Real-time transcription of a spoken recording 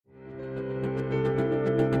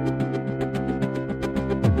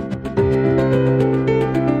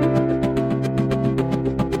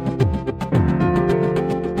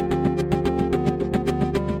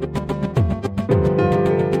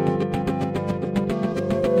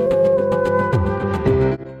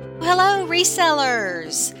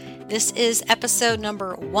Resellers. This is episode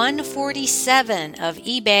number 147 of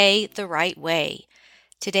eBay the Right Way.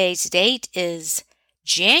 Today's date is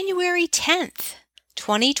January 10th,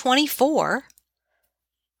 2024.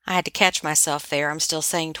 I had to catch myself there. I'm still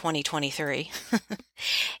saying 2023.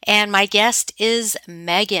 And my guest is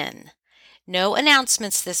Meghan. No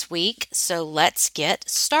announcements this week, so let's get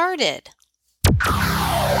started.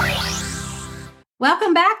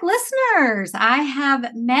 Welcome back, listeners. I have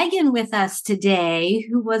Meghan with us today,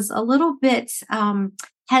 who was a little bit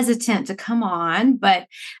hesitant to come on, but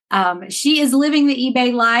she is living the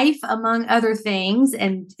eBay life, among other things,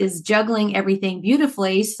 and is juggling everything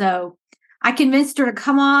beautifully. So I convinced her to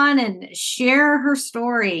come on and share her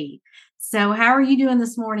story. So how are you doing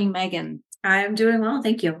this morning, Meghan? I'm doing well,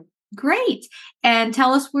 thank you. Great. And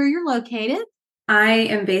tell us where you're located. I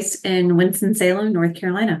am based in Winston-Salem, North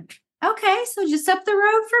Carolina. Okay, so just up the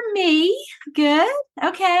road from me. Good.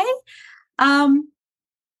 Okay.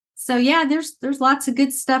 So yeah, there's lots of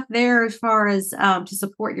good stuff there as far as to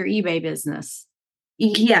support your eBay business.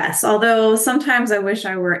 Yes, although sometimes I wish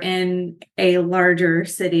I were in a larger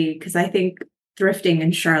city because I think thrifting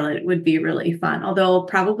in Charlotte would be really fun, although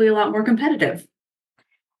probably a lot more competitive.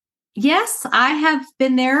 Yes, I have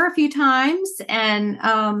been there a few times, and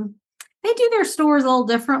they do their stores a little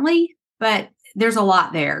differently, but there's a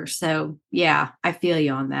lot there. So yeah, I feel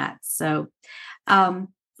you on that. So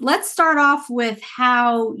let's start off with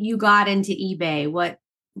how you got into eBay. What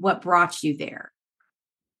brought you there?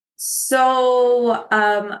 So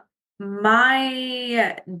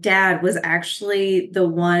my dad was actually the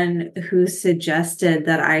one who suggested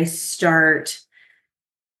that I start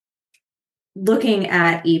looking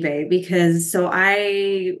at eBay because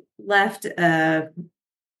I left an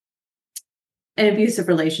abusive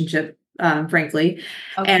relationship, frankly,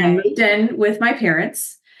 and moved in with my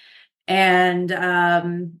parents. And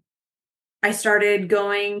I started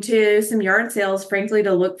going to some yard sales, frankly,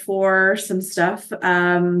 to look for some stuff,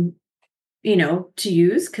 to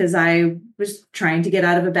use because I was trying to get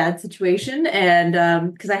out of a bad situation.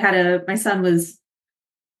 And because my son was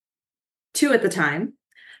 2 at the time.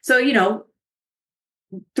 So,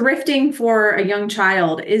 thrifting for a young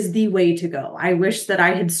child is the way to go. I wish that I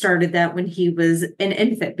had started that when he was an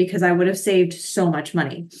infant because I would have saved so much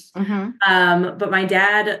money. Mm-hmm. But my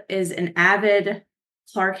dad is an avid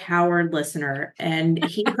Clark Howard listener, and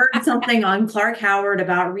he heard something on Clark Howard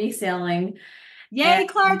about reselling. Yay,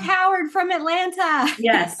 Clark Howard from Atlanta.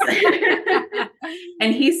 Yes.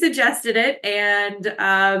 And he suggested it.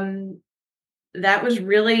 And that was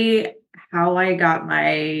really how I got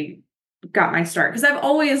my start, because I've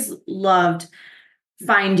always loved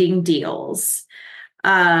finding deals.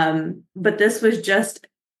 But this was just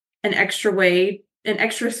an extra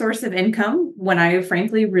source of income when I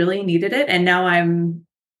frankly really needed it. And now I'm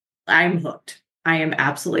hooked. I am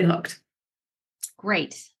absolutely hooked.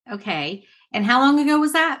 Great. Okay. And how long ago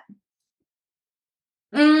was that?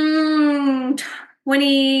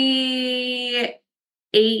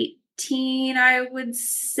 2018, I would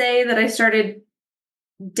say that I started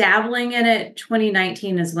dabbling in it.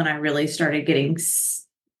 2019 is when I really started getting,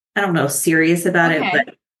 serious about it.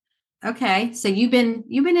 But okay. So you've been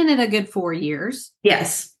in it a good 4 years.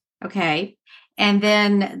 Yes. Okay. And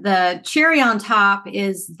then the cherry on top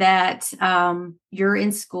is that you're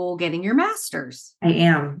in school getting your master's. I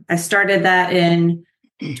am. I started that in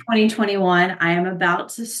 2021. I am about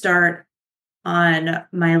to start on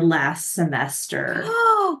my last semester.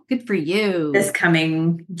 Oh, good for you. This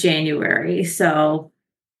coming January. So.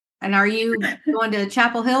 And are you going to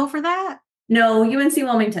Chapel Hill for that? No, UNC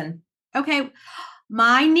Wilmington. Okay.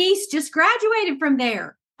 My niece just graduated from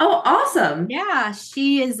there. Oh, awesome. Yeah,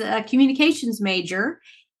 she is a communications major.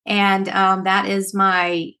 And that is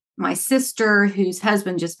my sister, whose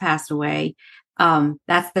husband just passed away.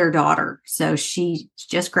 That's their daughter. So she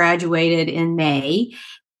just graduated in May.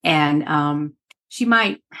 And she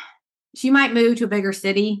might move to a bigger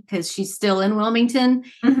city because she's still in Wilmington.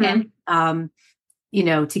 Mm-hmm. And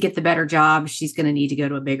to get the better job, she's going to need to go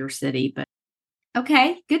to a bigger city. But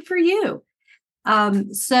okay, good for you.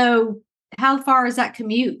 So how far is that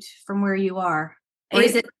commute from where you are? Or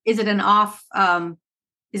is it an off?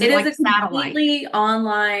 Is it like a completely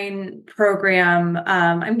online program.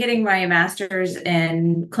 I'm getting my master's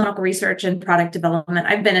in clinical research and product development.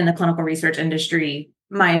 I've been in the clinical research industry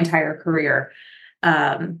my entire career.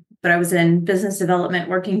 But I was in business development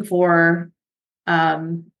working for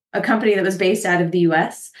a company that was based out of the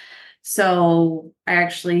US. So I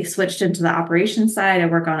actually switched into the operations side. I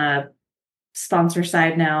work on a sponsor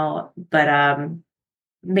side now, but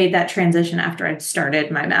made that transition after I'd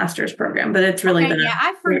started my master's program. But it's really been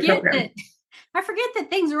I forget that I forget that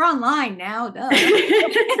things are online now. Duh.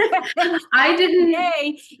 I didn't.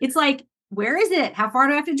 It's like, where is it? How far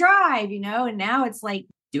do I have to drive? And now it's like,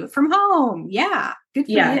 do it from home. Yeah. Good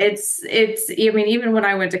for Yeah, you. I mean, even when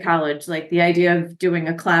I went to college, like the idea of doing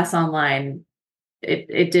a class online,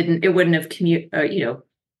 it wouldn't have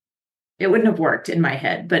it wouldn't have worked in my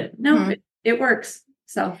head, but no, it works.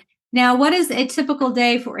 So now, what is a typical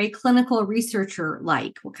day for a clinical researcher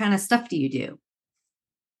like? What kind of stuff do you do?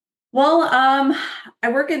 well, I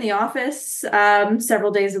work in the office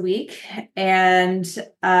several days a week, and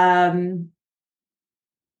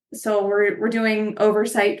so we're doing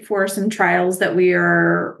oversight for some trials that we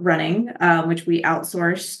are running, which we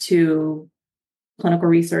outsource to clinical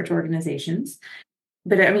research organizations.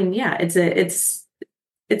 But I mean, yeah, it's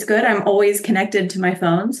good. I'm always connected to my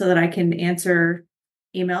phone so that I can answer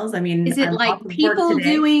emails. I mean, Is it I'm like off of work people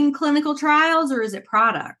today. doing clinical trials, or is it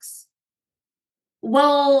products?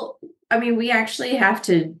 Well, I mean, we actually have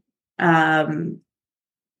to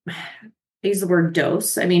use the word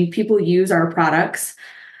dose. I mean, people use our products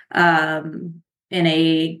in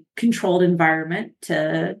a controlled environment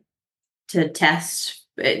to test.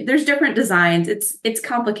 There's different designs. It's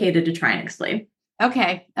complicated to try and explain.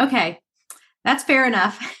 Okay. That's fair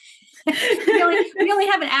enough. we only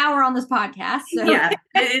have an hour on this podcast. So. Yeah,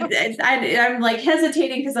 I'm like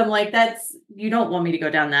hesitating because I'm like, you don't want me to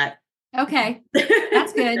go down that. Okay,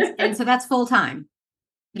 that's good. And so that's full time.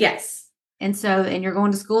 Yes. And you're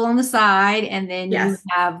going to school on the side, and then you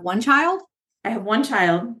have one child? I have one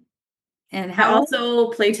child. And I also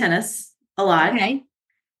play tennis a lot. Okay.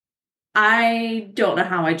 I don't know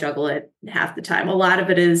how I juggle it half the time. A lot of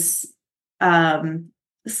it is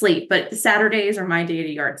sleep, but Saturdays are my day to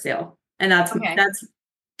yard sale. And that's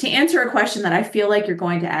to answer a question that I feel like you're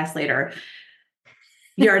going to ask later.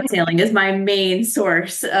 Yard selling is my main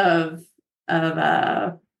source that's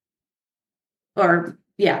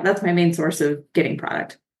my main source of getting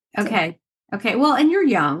product. Okay. So. Okay. Well, and you're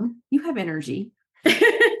young. You have energy.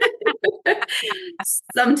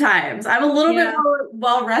 Sometimes I'm a little bit more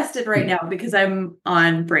well rested right now because I'm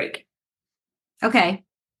on break. Okay.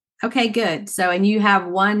 Okay, good. So, and you have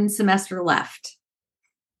one semester left.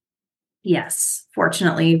 Yes.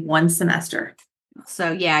 Fortunately, one semester.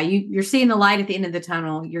 So yeah, you're seeing the light at the end of the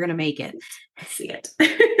tunnel. You're going to make it. I see it.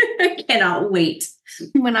 I cannot wait.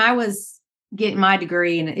 When I was getting my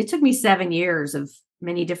degree, and it took me 7 years of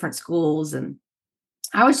many different schools, and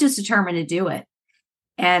I was just determined to do it.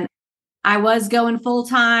 And I was going full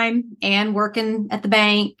time and working at the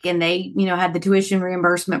bank, and they, had the tuition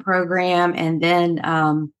reimbursement program. And then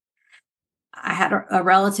I had a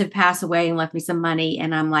relative pass away and left me some money.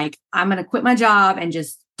 And I'm like, I'm going to quit my job and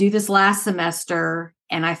just do this last semester.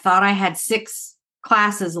 And I thought I had 6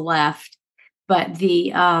 classes left, but the,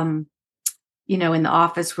 in the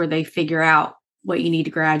office where they figure out what you need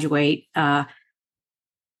to graduate, they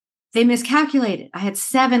miscalculated. I had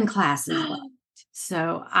 7 classes left.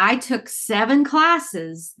 So I took 7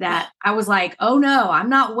 classes that I was like, oh no, I'm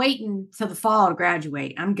not waiting till the fall to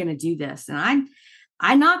graduate. I'm going to do this. And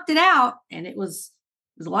I knocked it out, and it was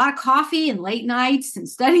a lot of coffee and late nights and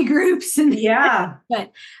study groups. And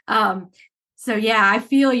but, so yeah, I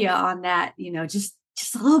feel you on that, just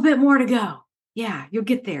a little bit more to go. Yeah, you'll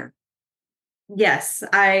get there. Yes.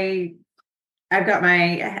 I've got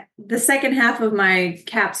the second half of my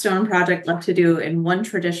capstone project left to do in one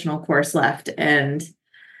traditional course left, and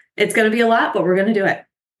it's going to be a lot, but we're going to do it.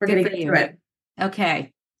 We're going to get through it.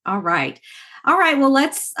 Okay. All right. Well,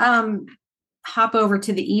 let's hop over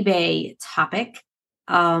to the eBay topic.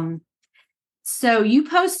 So you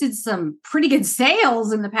posted some pretty good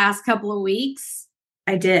sales in the past couple of weeks.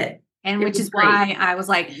 I did. And which is why I was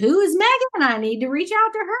like, who is Meghan? I need to reach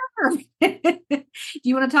out to her. Do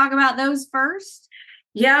you want to talk about those first?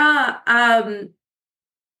 Yeah.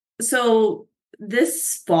 So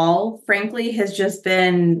this fall, frankly, has just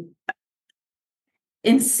been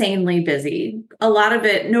insanely busy. A lot of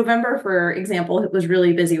it, November, for example, it was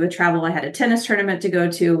really busy with travel. I had a tennis tournament to go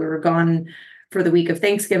to. We were gone for the week of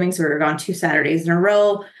Thanksgiving. So we were gone 2 Saturdays in a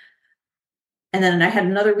row. And then I had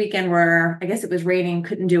another weekend where I guess it was raining,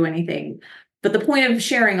 couldn't do anything. But the point of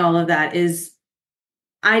sharing all of that is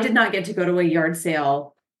I did not get to go to a yard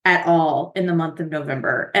sale at all in the month of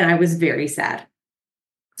November. And I was very sad.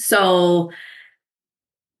 So,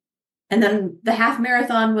 and then the half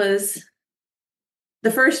marathon was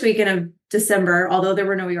the first weekend of December, although there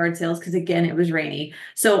were no yard sales because, again, it was rainy.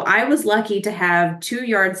 So I was lucky to have 2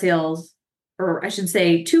 yard sales, or I should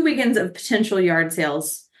say 2 weekends of potential yard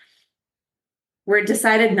sales where it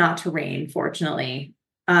decided not to rain, fortunately.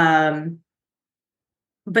 But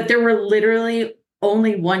there were literally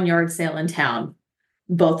only 1 yard sale in town.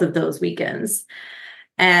 both of those weekends.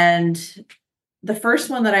 And the first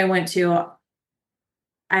one that I went to,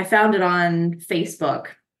 I found it on Facebook.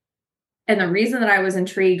 And the reason that I was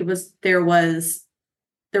intrigued was there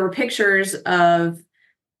were pictures of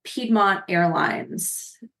Piedmont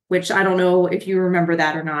Airlines, which I don't know if you remember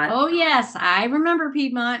that or not. Oh, yes, I remember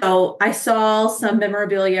Piedmont. So I saw some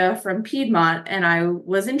memorabilia from Piedmont and I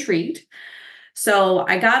was intrigued. So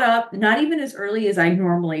I got up, not even as early as I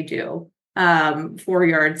normally do, for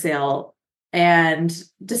yard sale, and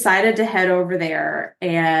decided to head over there.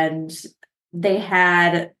 And they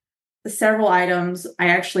had several items. I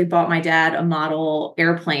actually bought my dad a model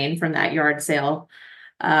airplane from that yard sale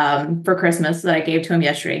for Christmas that I gave to him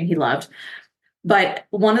yesterday and he loved. But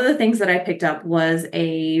one of the things that I picked up was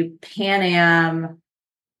a Pan Am.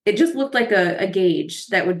 It just looked like a gauge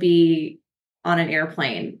that would be on an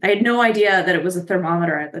airplane. I had no idea that it was a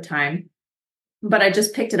thermometer at the time, but I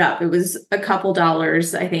just picked it up. It was a couple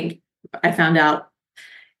dollars. I think I found out,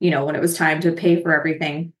 when it was time to pay for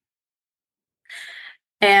everything.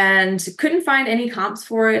 And couldn't find any comps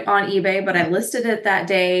for it on eBay, but I listed it that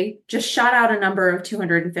day, just shot out a number of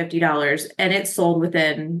 $250, and it sold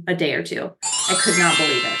within a day or two. I could not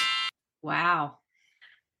believe it. Wow.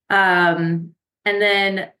 And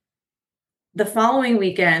then the following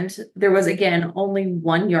weekend, there was, again, only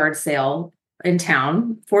one yard sale in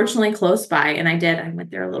town, fortunately close by. And I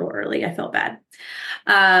went there a little early. I felt bad.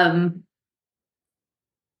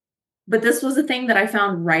 But this was a thing that I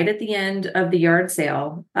found right at the end of the yard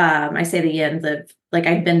sale. I say the end of, like,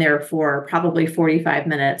 I'd been there for probably 45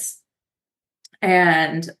 minutes.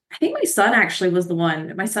 And I think my son actually was the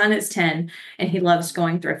one. My son is 10 and he loves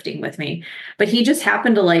going thrifting with me. But he just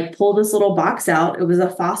happened to pull this little box out. It was a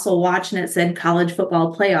Fossil watch and it said college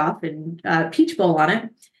football playoff and Peach Bowl on it.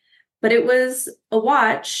 But it was a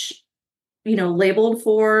watch, labeled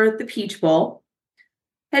for the Peach Bowl.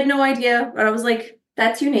 Had no idea, but I was like,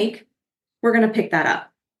 that's unique. We're going to pick that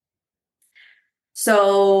up.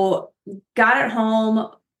 So got it home,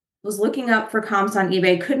 was looking up for comps on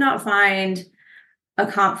eBay, could not find a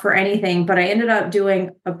comp for anything, but I ended up doing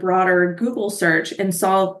a broader Google search and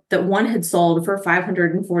saw that one had sold for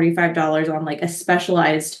 $545 on a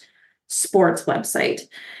specialized sports website.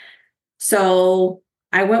 So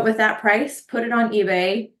I went with that price, put it on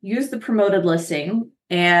eBay, used the promoted listing,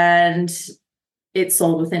 and it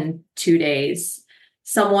sold within 2 days.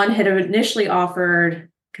 Someone had initially offered,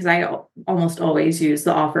 because I almost always use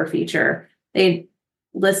the offer feature, they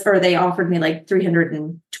offered me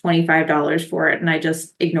 $325 for it, and I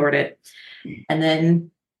just ignored it. And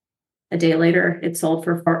then a day later, it sold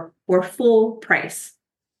for full price.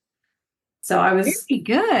 So I was very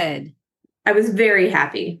good. I was very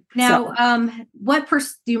happy. Now, do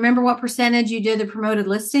you remember what percentage you did the promoted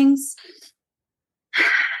listings?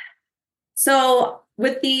 So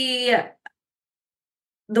with the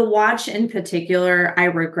watch in particular, I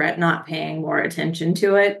regret not paying more attention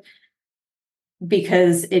to it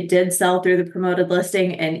because it did sell through the promoted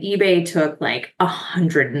listing and eBay took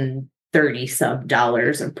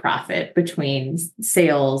 $130 some of profit between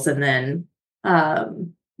sales and then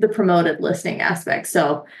the promoted listing aspect.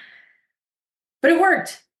 So, but it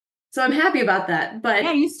worked. So I'm happy about that. But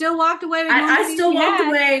yeah, you still walked away with I still walked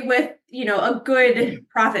away with, a good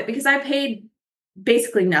profit because I paid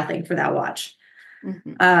basically nothing for that watch.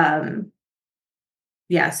 Mm-hmm.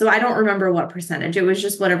 Yeah, so I don't remember what percentage. It was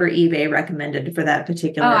just whatever eBay recommended for that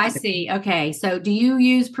particular. Oh, I see. Okay. So do you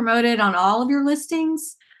use promoted on all of your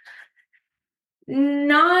listings?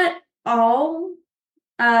 Not all.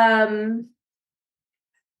 But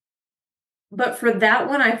for that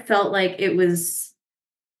one, I felt like it was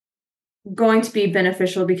going to be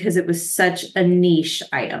beneficial because it was such a niche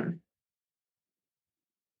item.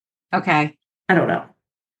 Okay. I don't know.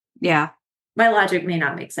 Yeah. My logic may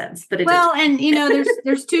not make sense, but and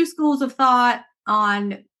there's two schools of thought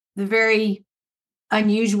on the very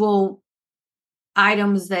unusual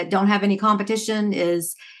items that don't have any competition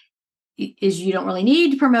is you don't really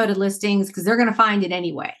need promoted listings because they're going to find it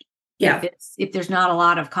anyway. Yeah. If there's not a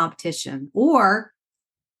lot of competition, or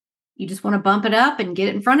you just want to bump it up and get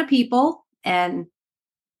it in front of people and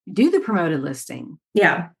do the promoted listing.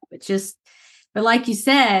 Yeah. But like you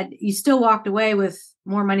said, you still walked away with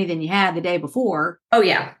more money than you had the day before. Oh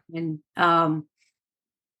yeah. And,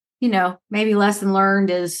 maybe lesson learned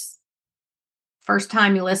is first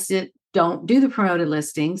time you list it, don't do the promoted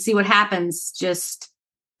listing. See what happens just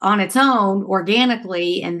on its own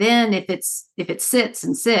organically. And then if it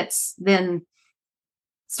sits, then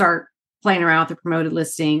start playing around with the promoted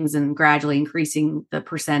listings and gradually increasing the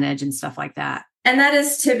percentage and stuff like that. And that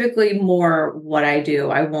is typically more what I do.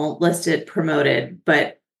 I won't list it promoted,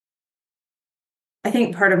 but I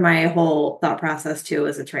think part of my whole thought process too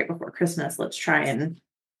is it's right before Christmas. Let's try and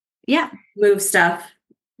move stuff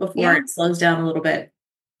before it slows down a little bit.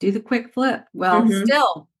 Do the quick flip. Well,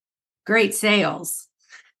 still great sales.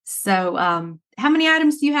 So, how many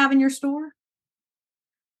items do you have in your store?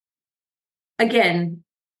 Again,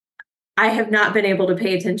 I have not been able to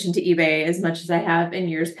pay attention to eBay as much as I have in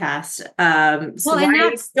years past. So I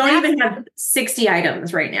don't even have 60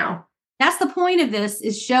 items right now. That's the point of this,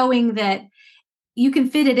 is showing that you can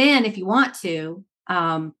fit it in if you want to.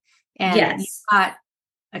 And you've got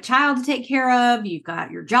a child to take care of, you've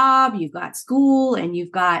got your job, you've got school, and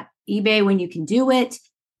you've got eBay when you can do it.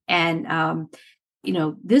 And,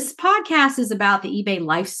 this podcast is about the eBay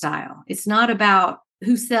lifestyle. It's not about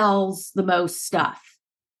who sells the most stuff,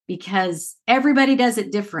 because everybody does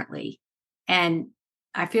it differently. And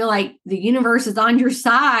I feel like the universe is on your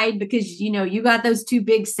side because, you got those 2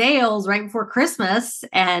 big sales right before Christmas,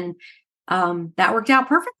 and that worked out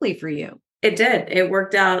perfectly for you. It did. It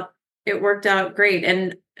worked out great.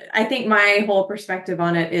 And I think my whole perspective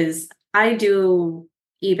on it is I do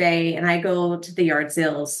eBay and I go to the yard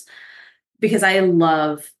sales because I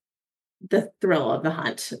love the thrill of the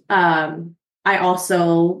hunt. I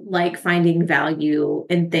also like finding value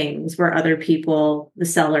in things where other people, the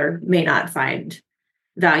seller, may not find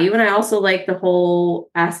value. And I also like the whole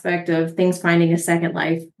aspect of things finding a second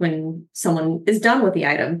life when someone is done with the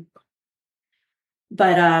item.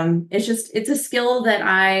 But it's a skill that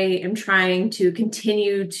I am trying to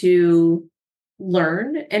continue to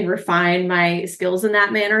learn and refine my skills in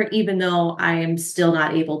that manner, even though I am still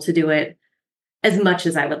not able to do it as much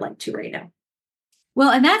as I would like to right now. Well,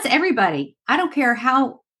 and that's everybody. I don't care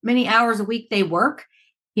how many hours a week they work.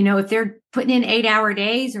 If they're putting in 8-hour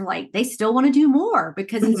days, or they still want to do more,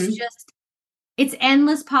 because it's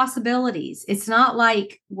endless possibilities. It's not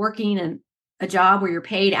like working in a job where you're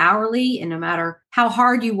paid hourly, and no matter how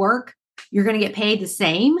hard you work, you're going to get paid the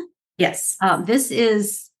same. Yes.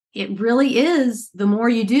 It really is, the more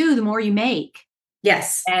you do, the more you make.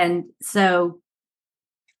 Yes. And so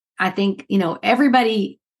I think,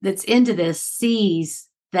 everybody that's into this sees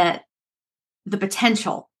that the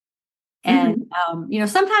potential. And,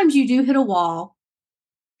 sometimes you do hit a wall,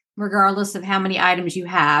 regardless of how many items you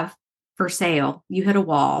have for sale. You hit a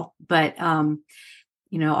wall, but,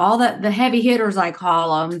 all the heavy hitters, I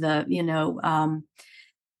call them,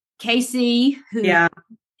 Casey, who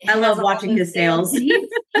I love watching his sales. he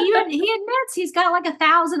admits he's got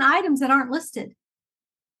 1,000 items that aren't listed,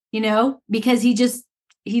 because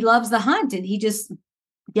he loves the hunt, and he just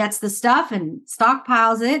gets the stuff and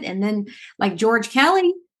stockpiles it. And then George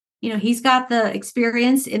Kelly, he's got the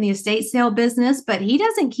experience in the estate sale business, but he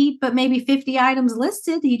doesn't keep but maybe 50 items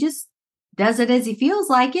listed. He just does it as he feels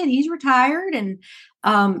like it. He's retired and,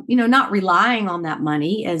 not relying on that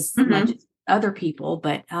money as much as other people,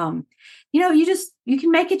 but, you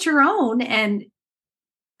can make it your own. And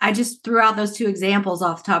I just threw out those 2 examples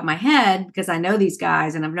off the top of my head because I know these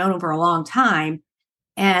guys and I've known them for a long time.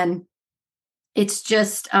 And it's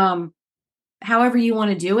just, however you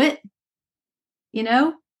want to do it,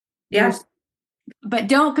 but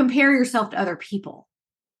don't compare yourself to other people,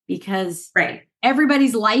 because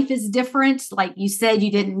everybody's life is different. Like you said,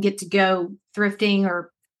 you didn't get to go thrifting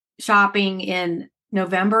or shopping in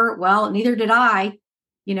November. Well, neither did I.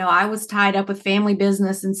 I was tied up with family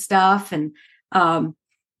business and stuff. And I'm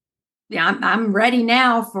ready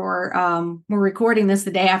now for, we're recording this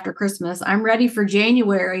the day after Christmas. I'm ready for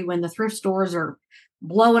January, when the thrift stores are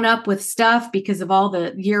blowing up with stuff because of all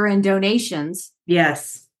the year-end donations.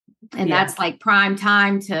 Yes. And that's prime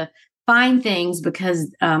time to find things,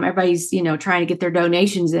 because everybody's, trying to get their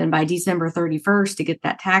donations in by December 31st to get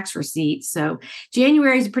that tax receipt. So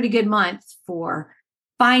January is a pretty good month for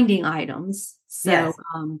finding items. So,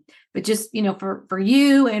 but just, for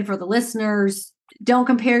you and for the listeners, don't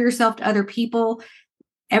compare yourself to other people.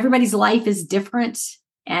 Everybody's life is different,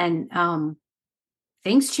 and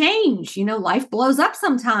things change. Life blows up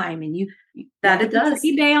sometime, and it does.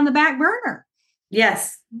 eBay on the back burner.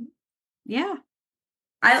 Yes. Yeah.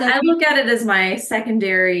 I look at it as my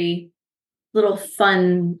secondary little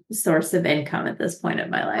fun source of income at this point in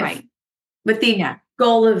my life. Right. With the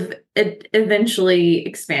goal of it eventually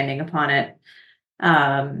expanding upon it.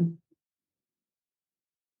 I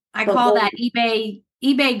call that eBay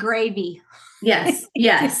gravy. Yes.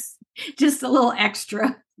 Yes. just a little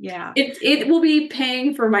extra. Yeah. It will be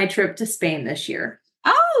paying for my trip to Spain this year.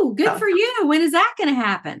 Oh, good for you. When is that going to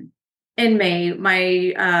happen? In May.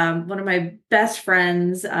 My one of my best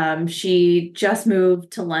friends, she just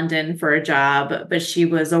moved to London for a job, but she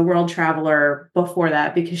was a world traveler before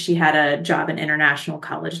that because she had a job in international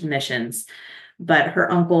college admissions. but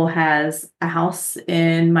her uncle has a house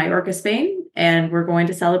in Mallorca, Spain, and we're going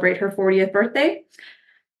to celebrate her 40th birthday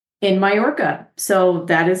in Mallorca. So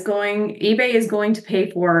eBay is going to pay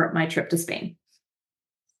for my trip to Spain.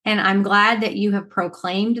 And I'm glad that you have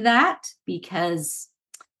proclaimed that, because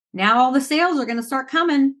now all the sales are going to start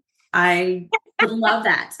coming. I would love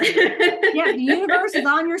that. Yeah, the universe is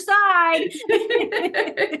on your side.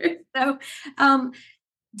 So,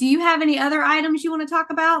 do you have any other items you want to talk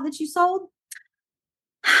about that you sold?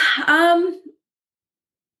 I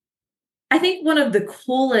think one of the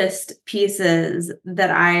coolest pieces that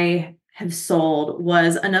I have sold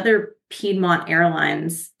was another Piedmont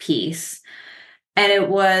Airlines piece. And it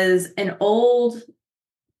was an old,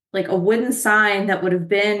 like a wooden sign that would have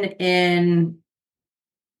been in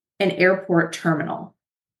an airport terminal.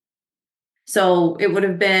 So it would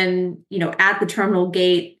have been, at the terminal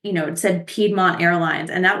gate, it said Piedmont Airlines.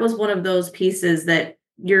 And that was one of those pieces that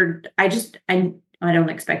I don't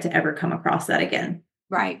expect to ever come across that again.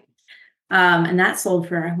 Right. And that sold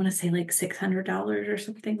for, I want to say like $600 or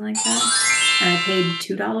something like that. And I paid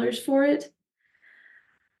 $2 for it.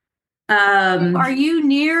 Are you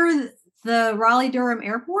near the Raleigh-Durham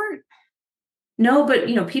airport? No, but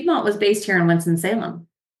Piedmont was based here in Winston-Salem.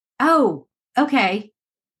 Oh, okay.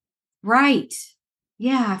 Right.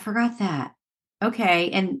 Yeah, I forgot that.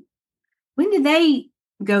 Okay. And when did they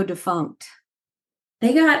go defunct?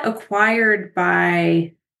 They got acquired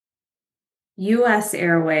by US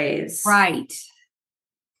Airways. Right.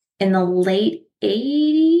 In the late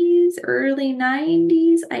 80s, early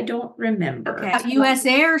 90s. I don't remember. Okay. US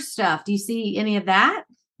Air stuff. Do you see any of that?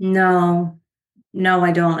 No,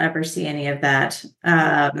 I don't ever see any of that.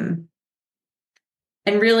 And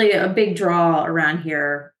really a big draw around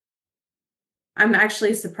here. I'm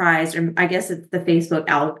actually surprised, or I guess it's the Facebook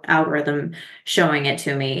algorithm showing it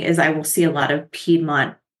to me, is I will see a lot of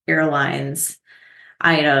Piedmont Airlines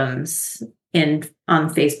items on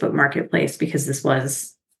Facebook Marketplace, because this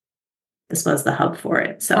was the hub for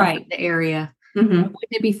it. So right, the area. Mm-hmm. Wouldn't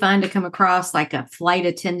it be fun to come across like a flight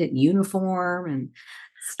attendant uniform? And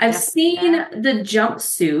I've seen the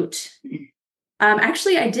jumpsuit.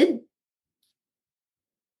 Actually,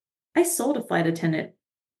 I sold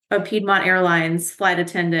a Piedmont Airlines flight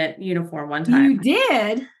attendant uniform one time. You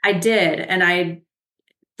did? I did. And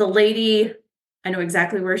the lady, I know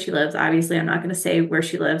exactly where she lives. Obviously, I'm not going to say where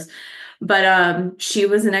she lives, but she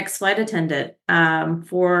was an ex-flight attendant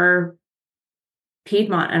for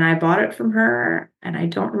Piedmont, and I bought it from her, and I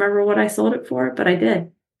don't remember what I sold it for, but I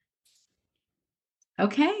did.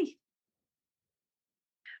 Okay.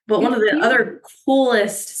 But one of the other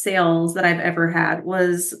coolest sales that I've ever had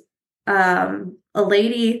was a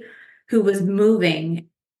lady who was moving,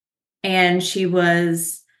 and she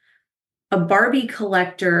was a Barbie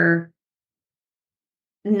collector,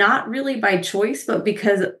 not really by choice, but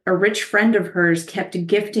because a rich friend of hers kept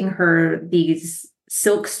gifting her these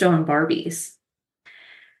Silkstone Barbies.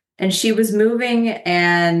 And she was moving,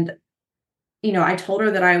 and, I told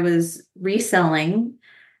her that I was reselling,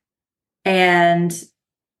 and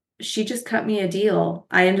she just cut me a deal.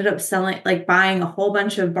 I ended up buying a whole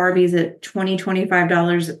bunch of Barbies at $20,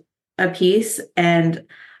 $25 a piece. And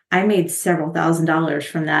I made several $1,000s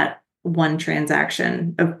from that one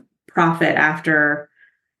transaction of profit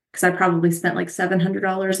because I probably spent like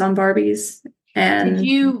 $700 on Barbies. And did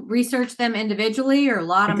you research them individually or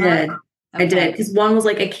lot them up? Okay. I did, because one was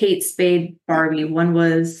like a Kate Spade Barbie. One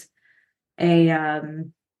was like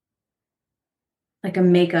a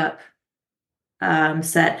makeup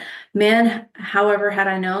set. Man, however, had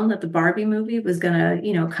I known that the Barbie movie was gonna,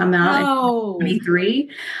 come out in 2023,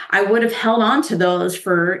 I would have held on to those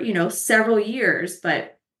for, several years.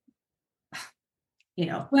 But,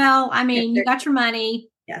 well, I mean, you got your money.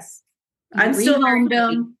 Yes, I'm still rehomed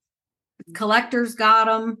them. Collectors got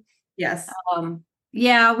them. Yes.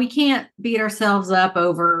 Yeah, we can't beat ourselves up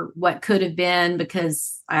over what could have been,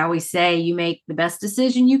 because I always say you make the best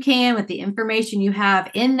decision you can with the information you have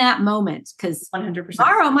in that moment, because 100%.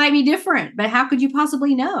 Tomorrow it might be different, but how could you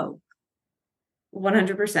possibly know?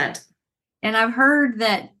 100%. And I've heard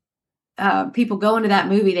that people go into that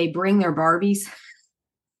movie, they bring their Barbies.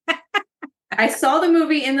 I saw the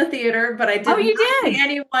movie in the theater, but I didn't see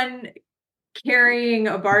anyone carrying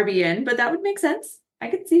a Barbie in, but that would make sense. I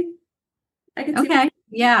could see. Okay.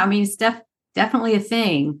 Yeah. I mean, it's definitely a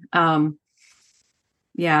thing.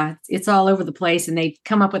 Yeah, it's all over the place, and they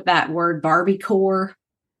come up with that word Barbie core.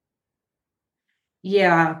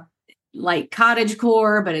 Yeah. Like cottage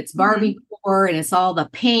core, but it's Barbie core, and it's all the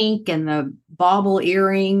pink and the bauble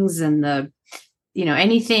earrings and the,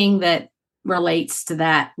 anything that relates to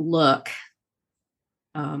that look.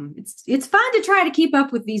 it's fun to try to keep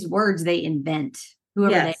up with these words they invent,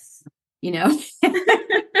 whoever Yes.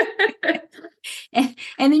 they,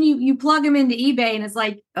 and then you plug them into eBay and it's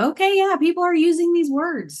like, okay, yeah, people are using these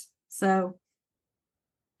words. So,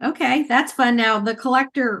 okay, that's fun. Now the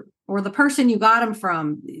collector or the person you got them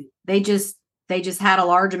from, they just had a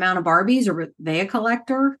large amount of Barbies, or were they a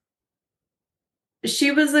collector?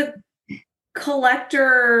 She was a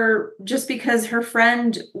collector just because her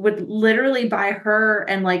friend would literally buy her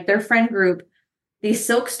and like their friend group these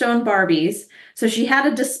Silkstone Barbies. So she had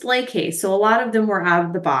a display case. So a lot of them were out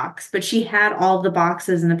of the box, but she had all the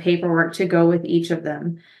boxes and the paperwork to go with each of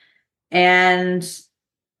them. And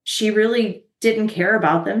she really didn't care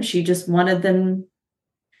about them. She just wanted them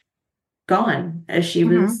gone as she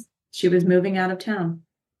was moving out of town.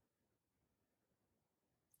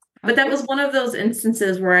 But that was one of those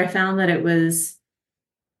instances where I found that it was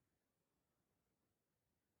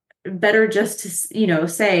better just to,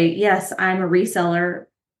 say, yes, I'm a reseller.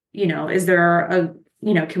 Is there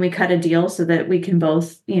can we cut a deal so that we can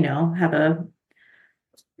both,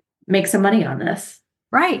 make some money on this?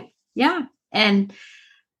 Right. Yeah. And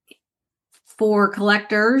for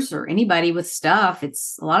collectors or anybody with stuff,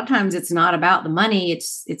 it's a lot of times it's not about the money.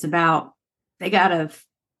 It's about, they got to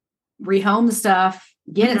rehome the stuff,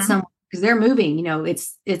 get it somewhere because they're moving,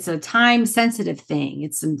 it's a time sensitive thing.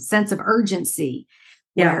 It's some sense of urgency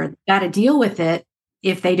where they got to deal with it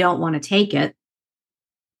if they don't want to take it.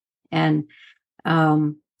 And,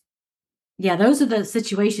 those are the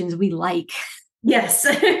situations we like. Yes,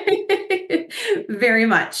 very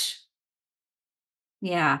much.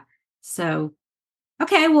 Yeah. So,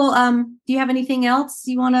 okay. Well, do you have anything else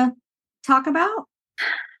you want to talk about?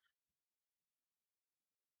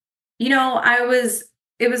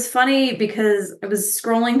 It was funny because I was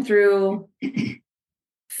scrolling through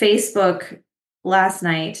Facebook last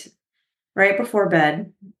night, right before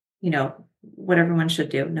bed, what everyone should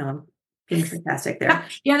do. No, I'm being sarcastic there.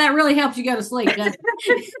 Yeah, that really helps you go to sleep, doesn't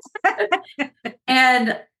it?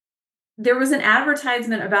 And there was an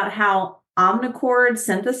advertisement about how omnichord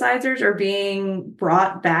synthesizers are being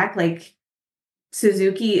brought back, like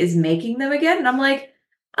Suzuki is making them again. And I'm like,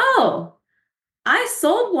 oh, I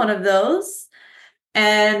sold one of those.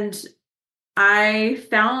 And I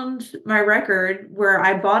found my record where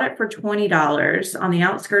I bought it for $20 on the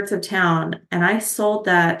outskirts of town, and I sold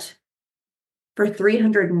that for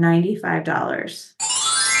 $395.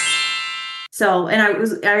 So,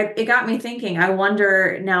 and it got me thinking, I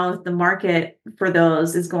wonder now if the market for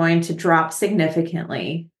those is going to drop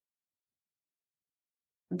significantly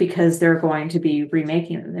because they're going to be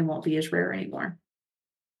remaking them. They won't be as rare anymore.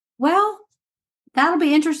 Well, that'll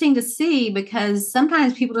be interesting to see because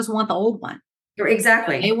sometimes people just want the old one.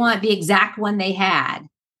 Exactly. They want the exact one they had.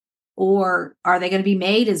 Or are they going to be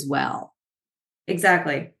made as well?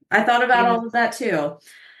 Exactly. I thought about all of that too.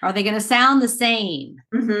 Are they going to sound the same?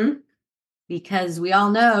 Mm-hmm. Because we all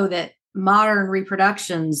know that modern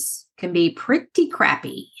reproductions can be pretty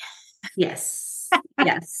crappy. Yes.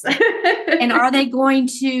 Yes. And are they going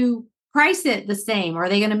to price it the same? Are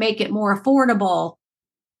they going to make it more affordable?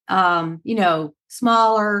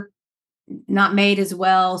 Smaller, not made as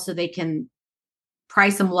well, so they can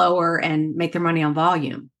price them lower and make their money on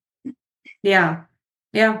volume. Yeah.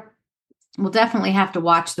 Yeah. We'll definitely have to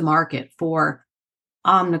watch the market for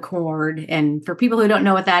omnichord. And for people who don't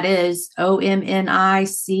know what that is,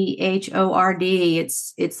 OMNICHORD,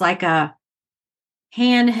 it's like a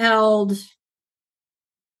handheld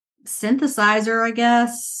synthesizer, I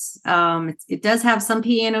guess. It does have some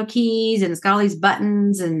piano keys and it's got all these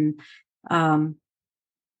buttons and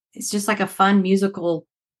it's just like a fun musical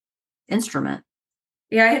instrument.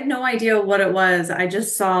 Yeah, I had no idea what it was. I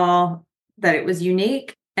just saw that it was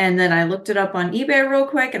unique. And then I looked it up on eBay real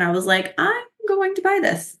quick and I was like, I'm going to buy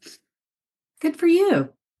this. Good for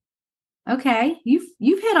you. Okay. You've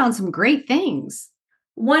hit on some great things.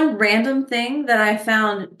 One random thing that I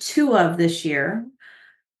found 2 of this year,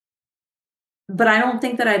 but I don't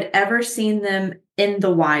think that I'd ever seen them in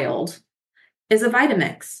the wild, is a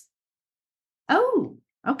Vitamix. Oh,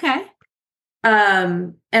 okay.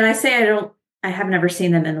 And I say I have never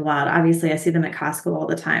seen them in the wild. Obviously, I see them at Costco all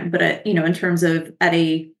the time, but in terms of at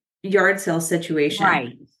a yard sale situation,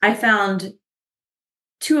 right. I found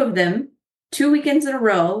 2 of them 2 weekends in a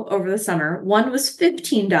row over the summer. One was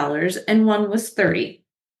 $15 and one was $30.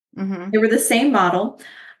 Mm-hmm. They were the same model.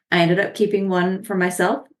 I ended up keeping one for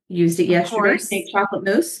myself. Used it yesterday to make chocolate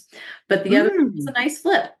mousse, but the other was a nice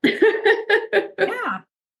flip. Yeah,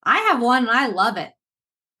 I have one and I love it.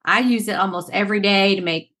 I use it almost every day to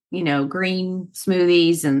make, green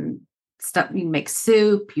smoothies and stuff. You can make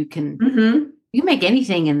soup. You can make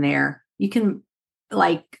anything in there. You can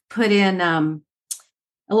like put in a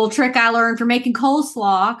little trick I learned for making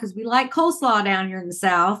coleslaw, because we like coleslaw down here in the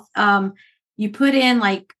South. You put in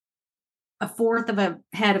like a fourth of a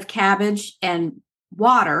head of cabbage and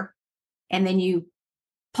water, and then you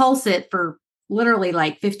pulse it for literally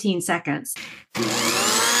like 15 seconds.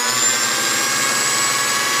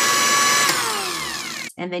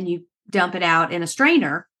 And then you dump it out in a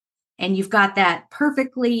strainer, and you've got that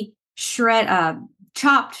perfectly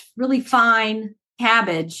chopped, really fine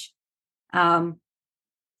cabbage.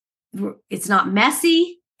 It's not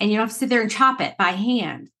messy, and you don't have to sit there and chop it by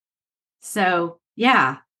hand. So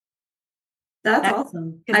yeah, that's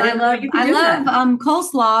awesome. I love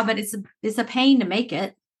coleslaw, but it's a pain to make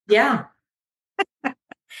it. Yeah. But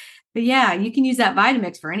yeah, you can use that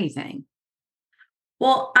Vitamix for anything.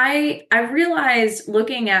 Well, I realized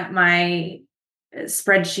looking at my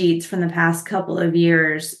spreadsheets from the past couple of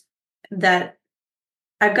years that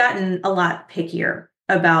I've gotten a lot pickier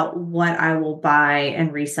about what I will buy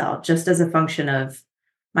and resell, just as a function of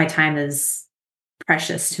my time is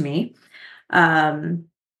precious to me. And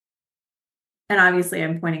obviously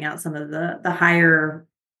I'm pointing out some of the higher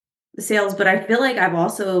sales, but I feel like I've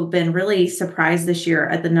also been really surprised this year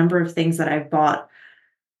at the number of things that I've bought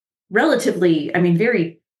relatively,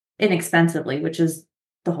 very inexpensively, which is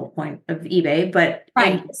the whole point of eBay, but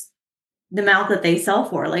right. The amount that they sell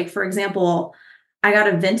for. Like, for example, I got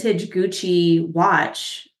a vintage Gucci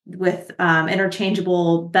watch with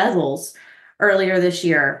interchangeable bezels earlier this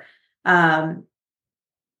year.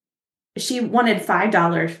 She wanted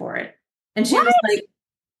 $5 for it. And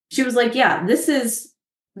she was like, yeah, this is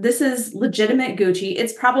legitimate Gucci.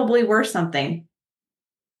 It's probably worth something.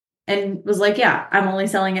 And was like, yeah, I'm only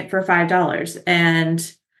selling it for $5.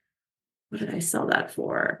 And what did I sell that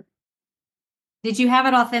for? Did you have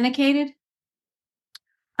it authenticated?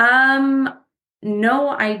 No,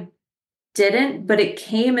 I didn't, but it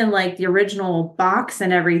came in like the original box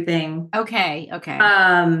and everything. Okay.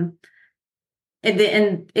 And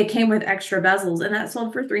it came with extra bezels, and that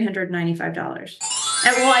sold for $395.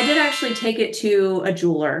 And well, I did actually take it to a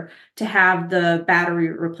jeweler to have the battery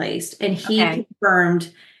replaced, and he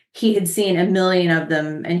confirmed he had seen a million of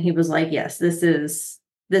them, and he was like, yes, this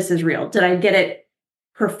is real. Did I get it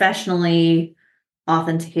professionally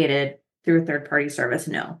authenticated through a third-party service?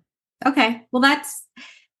 No. Okay. Well,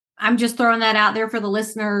 I'm just throwing that out there for the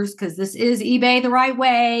listeners, because this is eBay the right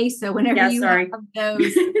way. So whenever have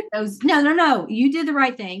those, no, you did the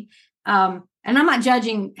right thing. And I'm not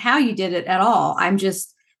judging how you did it at all. I'm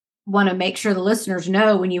just want to make sure the listeners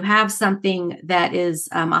know, when you have something that is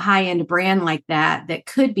a high-end brand like that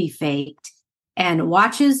could be faked, and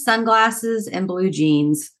watches, sunglasses, and blue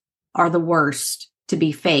jeans are the worst to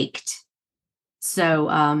be faked.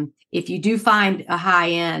 So if you do find a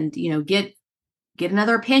high-end, get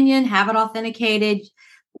another opinion, have it authenticated,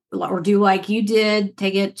 or do like you did,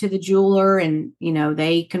 take it to the jeweler, and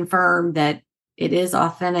they confirm that it is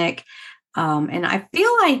authentic. And I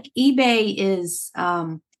feel like eBay is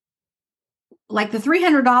like the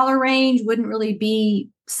 $300 range wouldn't really be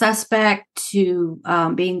suspect to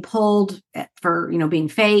being pulled for being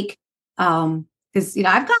fake, because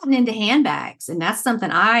I've gotten into handbags, and that's something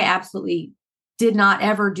I absolutely did not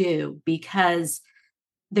ever do, because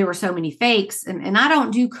there were so many fakes, and I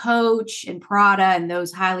don't do Coach and Prada and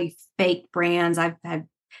those highly fake brands. I've had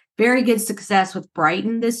very good success with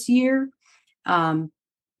Brighton this year.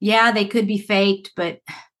 Yeah, they could be faked, but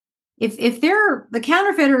if they're the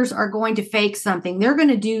counterfeiters are going to fake something, they're going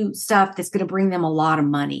to do stuff that's going to bring them a lot of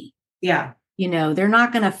money. Yeah. They're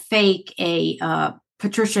not going to fake a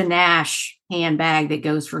Patricia Nash handbag that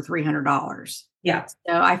goes for $300. Yeah.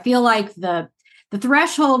 So I feel like the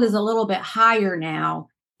threshold is a little bit higher now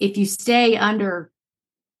if you stay under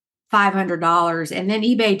 $500. And then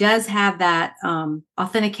eBay does have that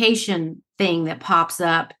authentication thing that pops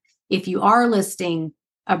up if you are listing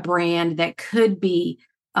a brand that could be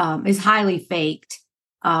is highly faked.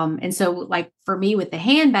 And so like for me with the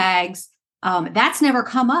handbags, that's never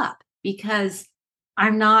come up, because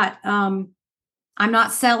I'm not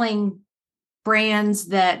selling brands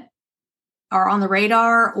that are on the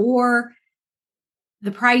radar, or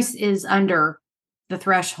the price is under the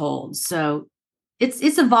threshold. So it's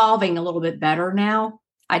evolving a little bit better now.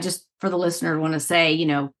 I just, for the listener, want to say,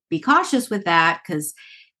 be cautious with that, because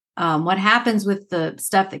what happens with the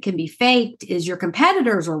stuff that can be faked is your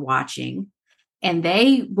competitors are watching, and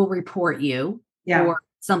they will report you for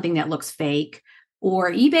something that looks fake,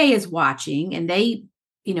 or eBay is watching, and they,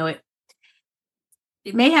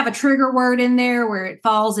 it may have a trigger word in there where it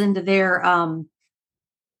falls into their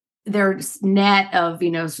net of,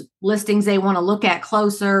 listings they want to look at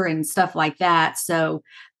closer and stuff like that. So,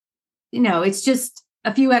 it's just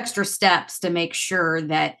a few extra steps to make sure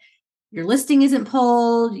that your listing isn't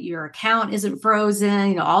pulled, your account isn't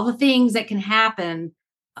frozen, all the things that can happen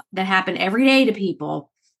that happen every day to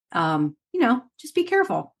people. Just be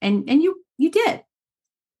careful. And you did.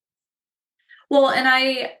 Well, and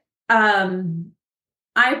I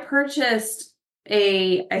purchased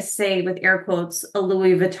I say with air quotes, a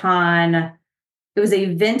Louis Vuitton. It was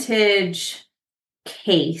a vintage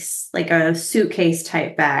case, like a suitcase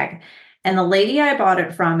type bag. And the lady I bought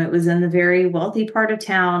it from, it was in the very wealthy part of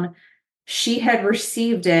town. She had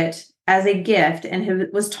received it as a gift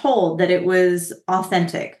and was told that it was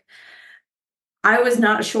authentic. I was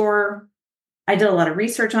not sure. I did a lot of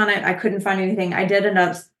research on it. I couldn't find anything. I did end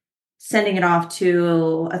up sending it off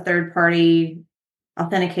to a third party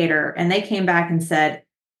authenticator, and they came back and said,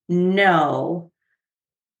 no,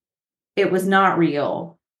 it was not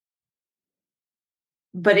real.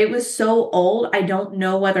 But it was so old, I don't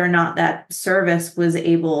know whether or not that service was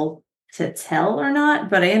able to tell or not,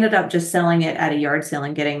 but I ended up just selling it at a yard sale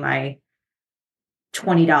and getting my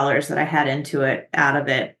 $20 that I had into it out of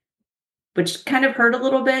it, which kind of hurt a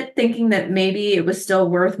little bit, thinking that maybe it was still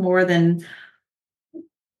worth more than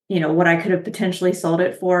what I could have potentially sold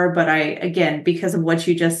it for. But again, because of what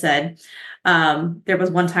you just said, there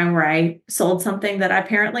was one time where I sold something that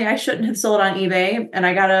apparently I shouldn't have sold on eBay, and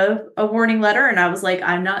I got a warning letter, and I was like,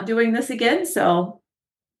 I'm not doing this again. So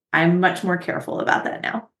I'm much more careful about that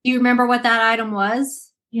now. Do you remember what that item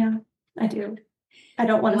was? Yeah, I do. I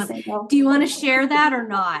don't want to say no. Do you want to share that or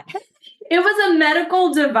not? It was a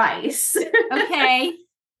medical device.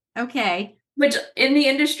 Okay. Which in the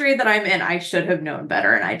industry that I'm in, I should have known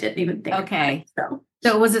better, and I didn't even think. Okay. About it,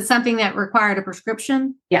 so was it something that required a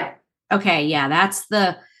prescription? Yeah. Okay. Yeah. That's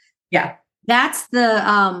the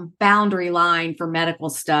boundary line for medical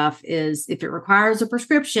stuff, is if it requires a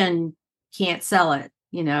prescription, can't sell it,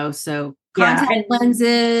 so contact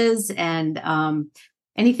lenses and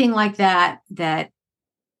anything like that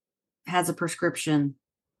has a prescription,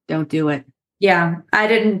 don't do it. Yeah, I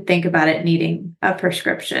didn't think about it needing a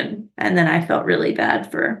prescription, and then I felt really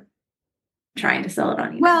bad for trying to sell it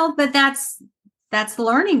on eBay. Well, but that's the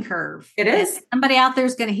learning curve. It is. And somebody out there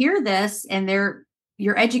is going to hear this, and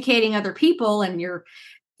you're educating other people, and you're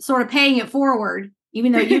sort of paying it forward,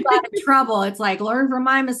 even though you got in trouble. It's like, learn from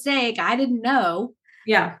my mistake. I didn't know.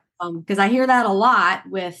 Yeah. Because I hear that a lot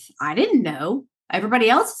with, I didn't know. Everybody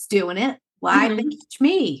else is doing it. Why didn't they teach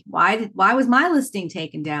me? Why was my listing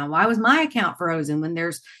taken down? Why was my account frozen when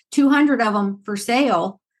there's 200 of them for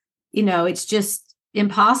sale? It's just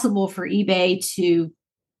impossible for eBay to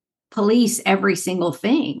police every single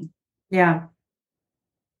thing. Yeah.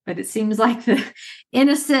 But it seems like the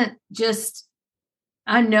innocent, just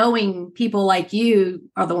unknowing people like you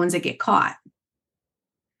are the ones that get caught.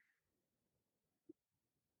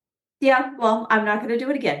 Yeah, well, I'm not going to do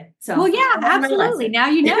it again. So, well, yeah, absolutely. Now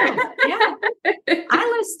you know. Yeah,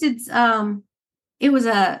 I listed. It was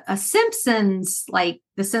a Simpsons, like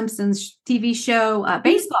the Simpsons TV show,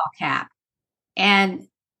 baseball cap, and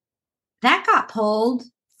that got pulled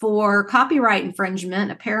for copyright infringement.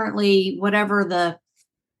 Apparently, whatever the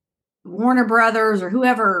Warner Brothers or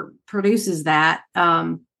whoever produces that,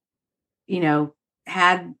 had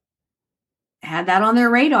that on their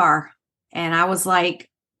radar, and I was like,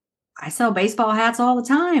 I sell baseball hats all the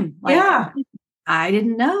time. I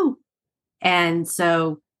didn't know. And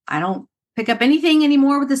so I don't pick up anything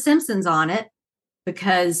anymore with the Simpsons on it,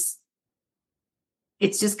 because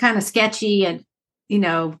it's just kind of sketchy. And,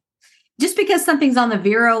 just because something's on the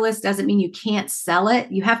Vero list doesn't mean you can't sell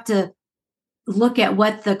it. You have to look at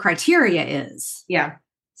what the criteria is. Yeah.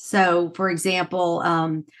 So, for example,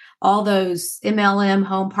 all those MLM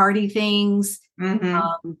home party things,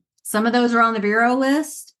 some of those are on the Vero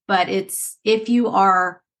list. But it's, if you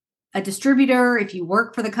are a distributor, if you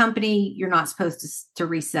work for the company, you're not supposed to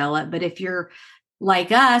resell it. But if you're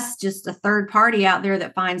like us, just a third party out there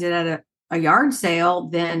that finds it at a yard sale,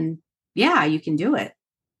 then yeah, you can do it.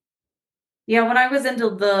 Yeah, when I was into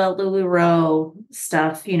the LuLaRoe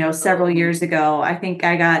stuff, several years ago, I think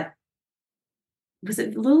was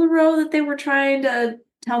it LuLaRoe that they were trying to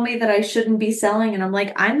tell me that I shouldn't be selling? And I'm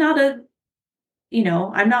like, I'm not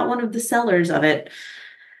one of the sellers of it.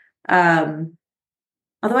 Although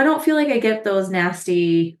I don't feel like I get those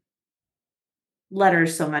nasty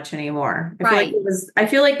letters so much anymore. I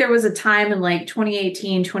feel like there was a time in like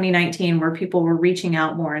 2018, 2019 where people were reaching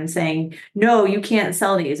out more and saying, no, you can't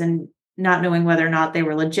sell these, and not knowing whether or not they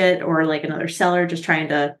were legit or like another seller just trying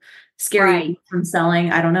to scare you from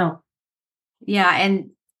selling. I don't know. Yeah.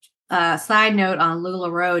 And side note on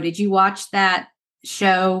LuLaRoe, did you watch that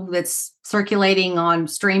show that's circulating on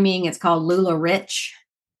streaming? It's called Lula Rich.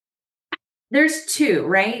 There's two,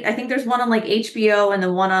 right? I think there's one on like HBO and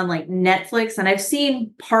the one on like Netflix, and I've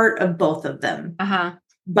seen part of both of them.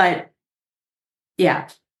 But yeah.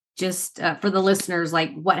 Just for the listeners,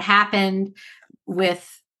 like what happened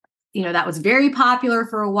with, that was very popular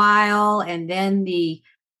for a while. And then the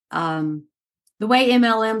way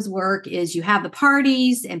MLMs work is you have the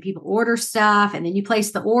parties and people order stuff, and then you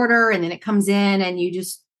place the order, and then it comes in and you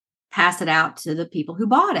just pass it out to the people who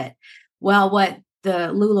bought it. Well, what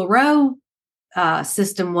the LuLaRoe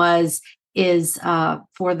system is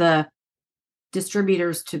for the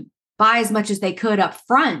distributors to buy as much as they could up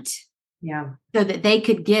front, so that they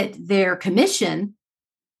could get their commission.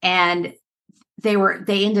 And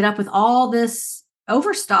they ended up with all this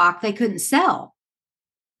overstock they couldn't sell.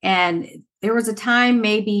 And there was a time,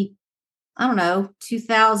 maybe, I don't know,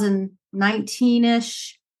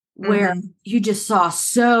 2019-ish, where you just saw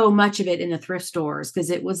so much of it in the thrift stores,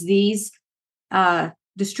 because it was these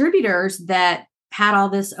distributors that had all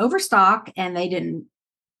this overstock and they didn't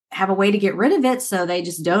have a way to get rid of it. So they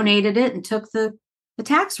just donated it and took the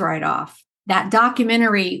tax write-off. That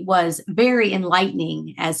documentary was very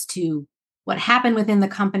enlightening as to what happened within the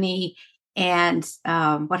company and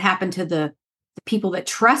what happened to the people that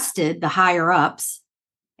trusted the higher ups.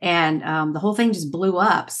 And the whole thing just blew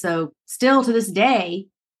up. So still to this day,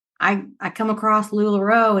 I come across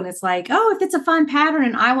LuLaRoe and it's like, oh, if it's a fun pattern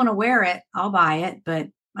and I want to wear it, I'll buy it, but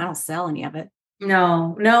I don't sell any of it.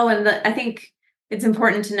 No. And I think it's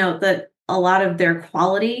important to note that a lot of their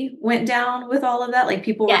quality went down with all of that. Like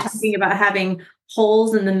people were talking about having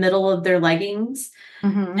holes in the middle of their leggings.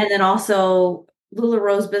 And then also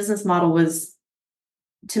LuLaRoe's business model was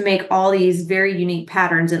to make all these very unique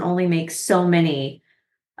patterns and only make so many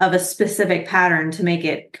of a specific pattern to make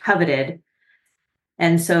it coveted.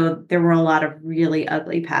 And so there were a lot of really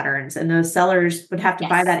ugly patterns, and those sellers would have to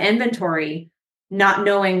buy that inventory, not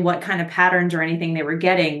knowing what kind of patterns or anything they were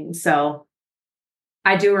getting. So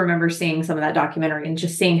I do remember seeing some of that documentary and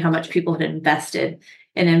just seeing how much people had invested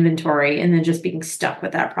in inventory and then just being stuck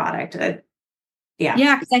with that product. Yeah,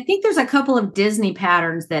 because I think there's a couple of Disney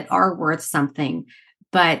patterns that are worth something,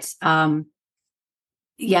 but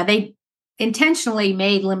they intentionally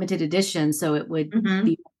made limited edition so it would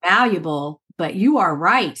be valuable. But you are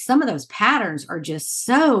right. Some of those patterns are just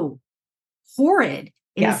so horrid.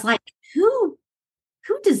 And it's like, who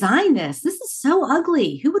designed this? This is so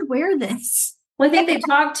ugly. Who would wear this? Well, I think they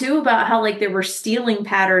talked too about how like they were stealing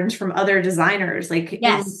patterns from other designers. Like,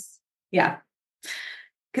 because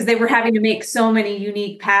they were having to make so many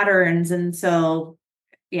unique patterns. And so,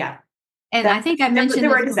 and I think I mentioned they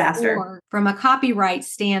were a disaster. Before, from a copyright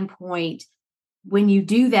standpoint, when you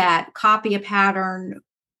do that, copy a pattern,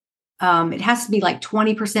 it has to be like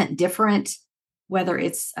 20% different, whether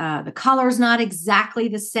it's the color's not exactly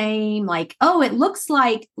the same. Like, oh, it looks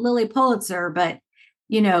like Lily Pulitzer, but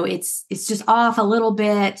it's just off a little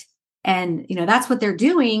bit. And, that's what they're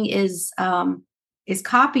doing is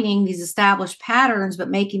copying these established patterns, but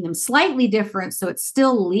making them slightly different. So it's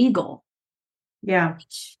still legal. Yeah.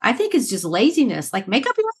 Which I think is just laziness. Like, make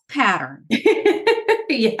up your own pattern.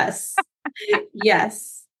 Yes.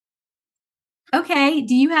 Yes. Okay.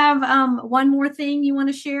 Do you have one more thing you want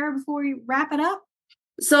to share before we wrap it up?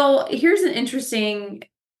 So here's an interesting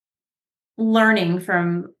learning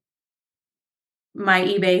from my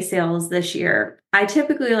eBay sales this year. I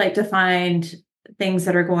typically like to find things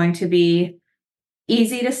that are going to be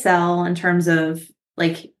easy to sell in terms of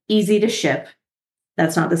like easy to ship.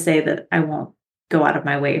 That's not to say that I won't go out of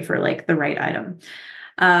my way for like the right item.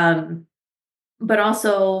 But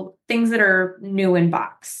also things that are new in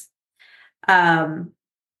box. I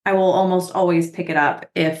will almost always pick it up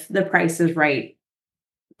if the price is right.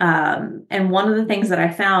 And one of the things that I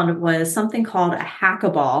found was something called a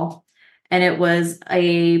hackaball. And it was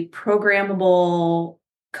a programmable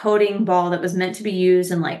coding ball that was meant to be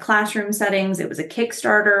used in like classroom settings. It was a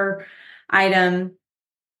Kickstarter item,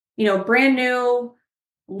 brand new,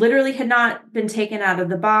 literally had not been taken out of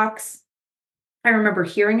the box. I remember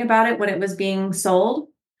hearing about it when it was being sold,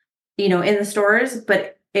 in the stores,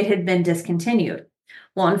 but it had been discontinued.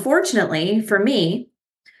 Well, unfortunately for me,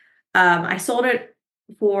 I sold it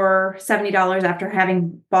for $70 after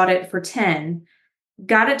having bought it for $10.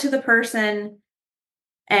 Got it to the person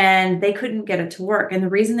and they couldn't get it to work. And the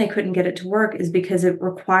reason they couldn't get it to work is because it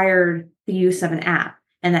required the use of an app,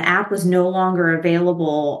 and the app was no longer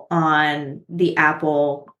available on the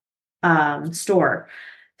Apple store.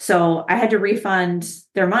 So I had to refund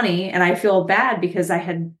their money, and I feel bad because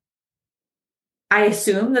I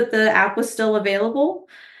assumed that the app was still available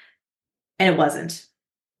and it wasn't.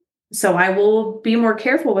 So I will be more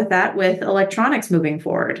careful with that with electronics moving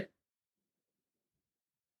forward.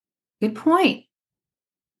 Good point.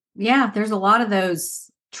 Yeah, there's a lot of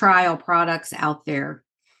those trial products out there.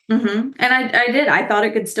 And I thought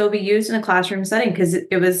it could still be used in a classroom setting because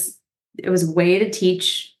it was a way to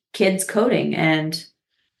teach kids coding, and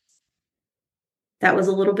that was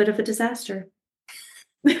a little bit of a disaster.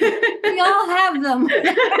 We all have them.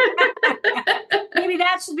 Maybe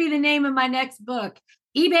that should be the name of my next book.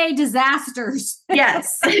 eBay disasters.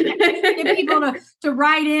 Yes. Get people to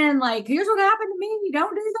write in like, here's what happened to me. You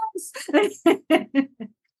don't do this.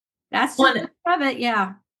 That's just of it.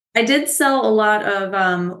 Yeah. I did sell a lot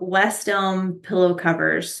of West Elm pillow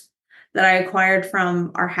covers that I acquired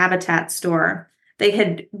from our Habitat store. They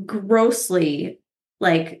had grossly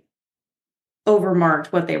overmarked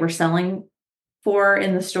what they were selling for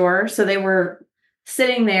in the store. So they were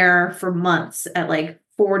sitting there for months at $40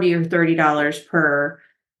 or $30 per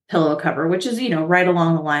pillow cover, which is, right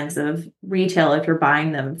along the lines of retail if you're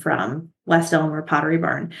buying them from West Elm or Pottery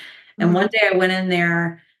Barn. And one day I went in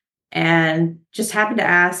there and just happened to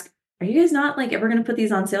ask, are you guys not ever going to put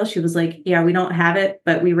these on sale? She was like, yeah, we don't have it,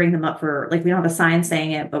 but we ring them up for we don't have a sign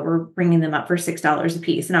saying it, but we're bringing them up for $6 a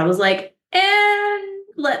piece. And I was like, and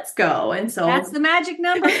let's go. And so that's the magic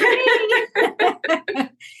number for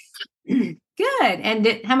me. Good.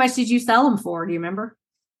 And how much did you sell them for? Do you remember?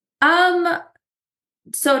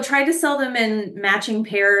 So tried to sell them in matching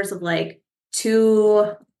pairs of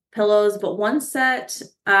 2 pillows, but one set,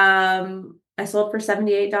 I sold for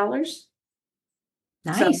 $78.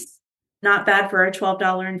 Nice. So not bad for a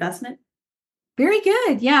 $12 investment. Very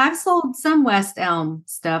good. Yeah, I've sold some West Elm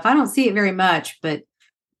stuff. I don't see it very much, but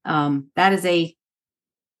that is a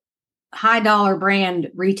high dollar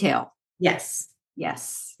brand retail. Yes.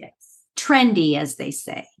 Yes. Yes. Trendy, as they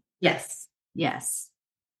say. Yes. Yes.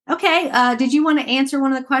 Okay. Did you want to answer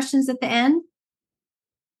one of the questions at the end?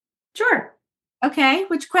 Sure. Okay.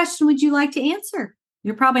 Which question would you like to answer?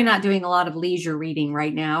 You're probably not doing a lot of leisure reading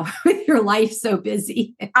right now with your life so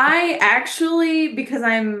busy. I actually, because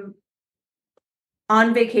I'm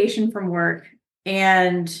on vacation from work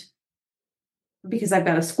and because I've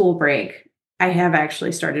got a school break, I have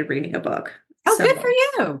actually started reading a book. Oh, good for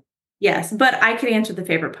you. Yes, but I could answer the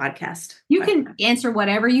favorite podcast. You can answer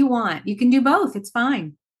whatever you want. You can do both. It's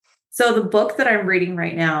fine. So the book that I'm reading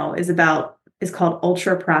right now is called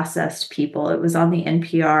Ultra Processed People. It was on the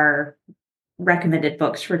NPR recommended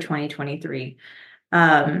books for 2023.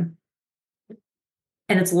 And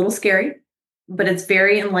it's a little scary, but it's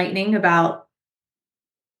very enlightening about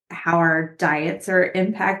how our diets are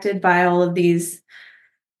impacted by all of these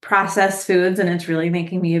processed foods. And it's really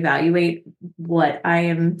making me evaluate what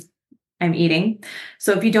I'm eating.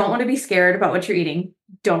 So if you don't want to be scared about what you're eating,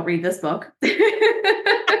 don't read this book.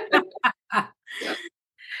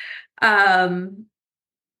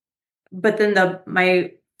 But then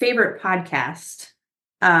my favorite podcast,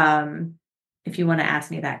 if you want to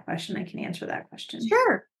ask me that question, I can answer that question.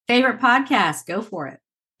 Sure. Favorite podcast, go for it.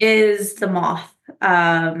 Is The Moth,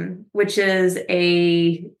 which is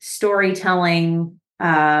a storytelling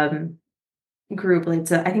group. I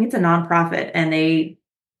think it's a nonprofit, and they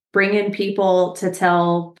bring in people to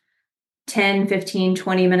tell 10, 15,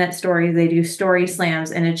 20-minute stories. They do story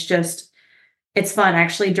slams, and it's fun.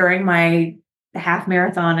 Actually, during my half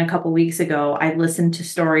marathon a couple weeks ago, I listened to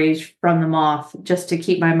stories from The Moth just to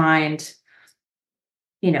keep my mind,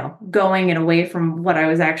 going and away from what I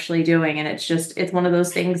was actually doing. And it's one of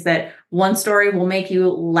those things that one story will make you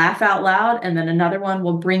laugh out loud, and then another one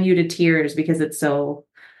will bring you to tears because it's so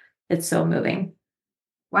moving.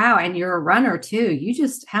 Wow. And you're a runner too.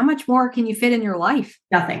 How much more can you fit in your life?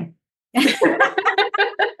 Nothing.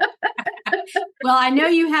 Well, I know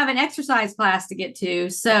you have an exercise class to get to,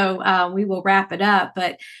 so we will wrap it up.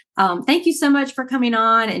 But thank you so much for coming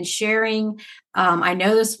on and sharing. I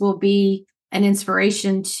know this will be an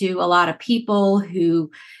inspiration to a lot of people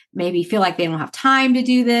who maybe feel like they don't have time to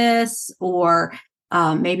do this, or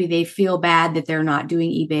maybe they feel bad that they're not doing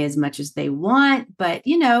eBay as much as they want. But,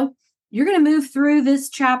 you're going to move through this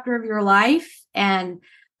chapter of your life, and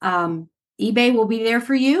eBay will be there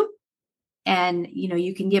for you. And,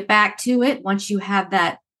 you can get back to it once you have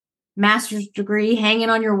that master's degree hanging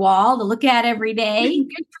on your wall to look at every day.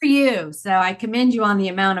 Good for you. So I commend you on the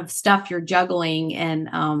amount of stuff you're juggling, and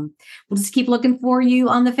we'll just keep looking for you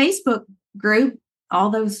on the Facebook group, all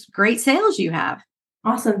those great sales you have.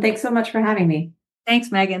 Awesome. Thanks so much for having me. Thanks,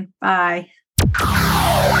 Meghan. Bye.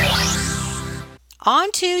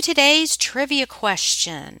 On to today's trivia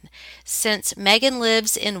question. Since Meghan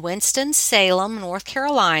lives in Winston-Salem, North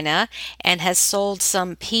Carolina, and has sold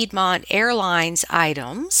some Piedmont Airlines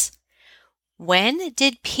items, when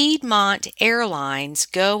did Piedmont Airlines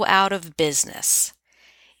go out of business?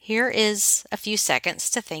 here is a few seconds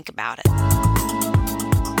to think about it.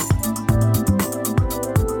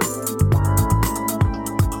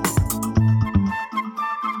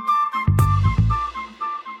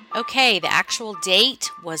 Okay, the actual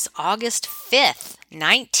date was August 5th,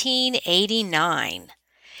 1989.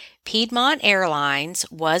 Piedmont Airlines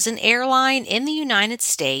was an airline in the United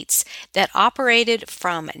States that operated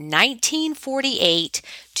from 1948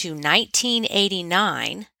 to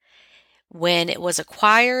 1989 when it was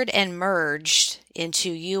acquired and merged into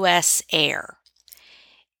U.S. Air.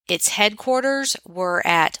 Its headquarters were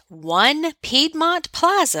at 1 Piedmont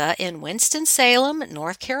Plaza in Winston-Salem,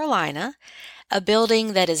 North Carolina, a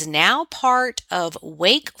building that is now part of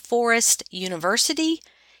Wake Forest University,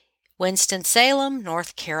 Winston-Salem,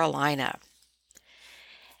 North Carolina.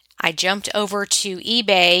 I jumped over to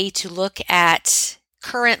eBay to look at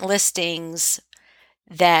current listings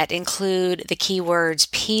that include the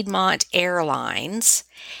keywords Piedmont Airlines.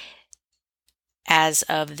 As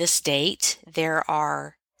of this date, there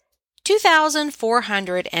are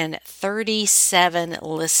 2,437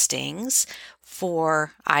 listings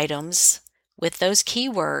for items with those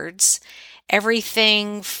keywords.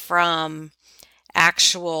 Everything from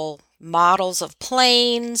actual models of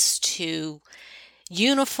planes to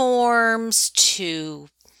uniforms to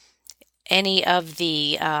any of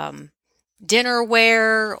the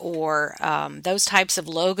dinnerware or those types of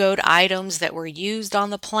logoed items that were used on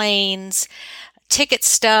the planes, ticket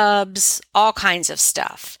stubs, all kinds of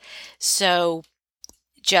stuff. So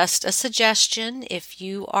just a suggestion, if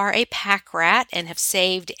you are a pack rat and have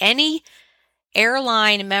saved any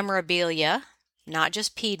airline memorabilia, not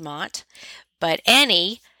just Piedmont, but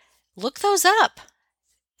any, look those up.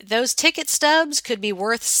 Those ticket stubs could be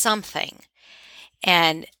worth something.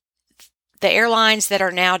 And the airlines that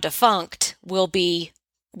are now defunct will be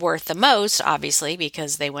worth the most, obviously,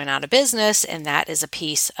 because they went out of business, and that is a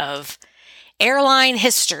piece of airline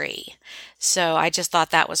history. So I just thought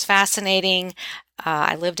that was fascinating.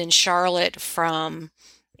 I lived in Charlotte from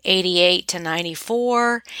 88 to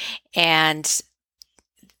 94, and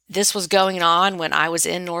this was going on when I was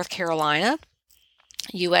in North Carolina.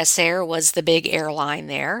 U.S. Air was the big airline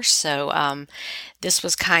there, so this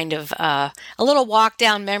was kind of a little walk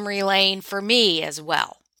down memory lane for me as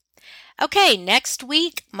well. Okay, next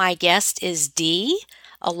week my guest is Dee,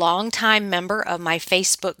 a longtime member of my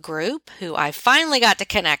Facebook group who I finally got to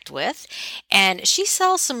connect with, and she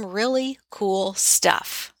sells some really cool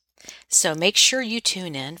stuff. So make sure you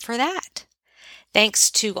tune in for that.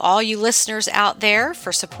 Thanks to all you listeners out there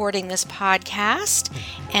for supporting this podcast,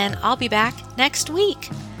 and I'll be back next week.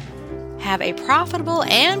 Have a profitable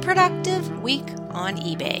and productive week on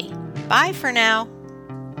eBay. Bye for now.